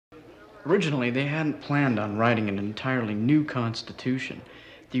Originally, they hadn't planned on writing an entirely new Constitution.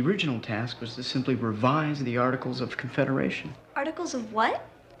 The original task was to simply revise the Articles of Confederation. Articles of what?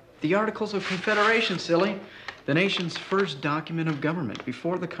 The Articles of Confederation, silly. The nation's first document of government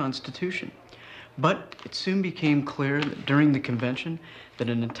before the Constitution. But it soon became clear that during the convention that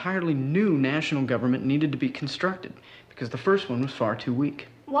an entirely new national government needed to be constructed because the first one was far too weak.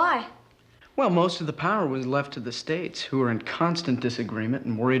 Why? Well, most of the power was left to the states, who were in constant disagreement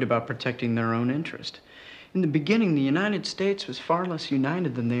and worried about protecting their own interest. In the beginning, the United States was far less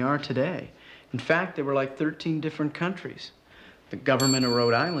united than they are today. In fact, they were like 13 different countries. The government of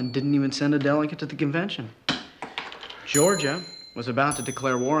Rhode Island didn't even send a delegate to the convention. Georgia was about to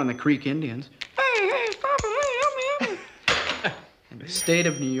declare war on the Creek Indians. Hey, stop it, help me. And the state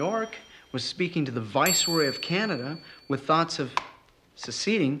of New York was speaking to the Viceroy of Canada with thoughts of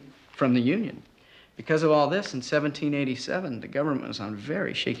seceding from the Union. Because of all this, in 1787, the government was on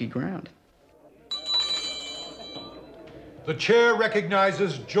very shaky ground. The chair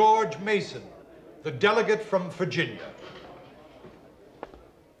recognizes George Mason, the delegate from Virginia.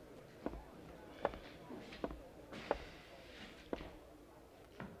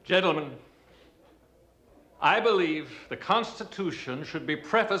 Gentlemen, I believe the Constitution should be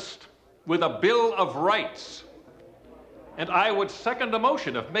prefaced with a Bill of Rights, and I would second a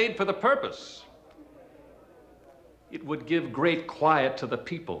motion if made for the purpose. It would give great quiet to the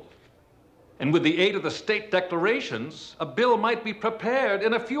people, and with the aid of the state declarations, a bill might be prepared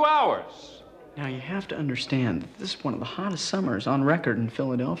in a few hours. Now, you have to understand that this is one of the hottest summers on record in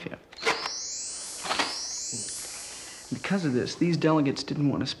Philadelphia. Because of this, these delegates didn't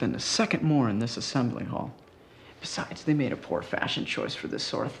want to spend a second more in this assembly hall. Besides, they made a poor fashion choice for this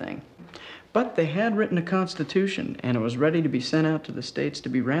sort of thing. But they had written a constitution, and it was ready to be sent out to the states to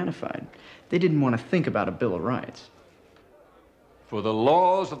be ratified. They didn't want to think about a Bill of Rights. For the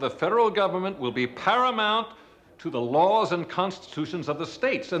laws of the federal government will be paramount to the laws and constitutions of the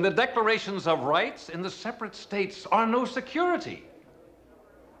states, and the declarations of rights in the separate states are no security.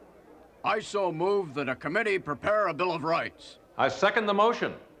 I so move that a committee prepare a Bill of Rights. I second the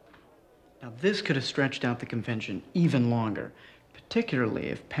motion. Now, this could have stretched out the convention even longer, particularly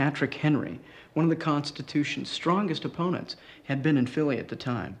if Patrick Henry, one of the Constitution's strongest opponents, had been in Philly at the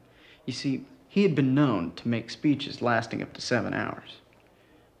time. You see, he had been known to make speeches lasting up to 7 hours.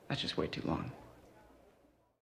 That's just way too long.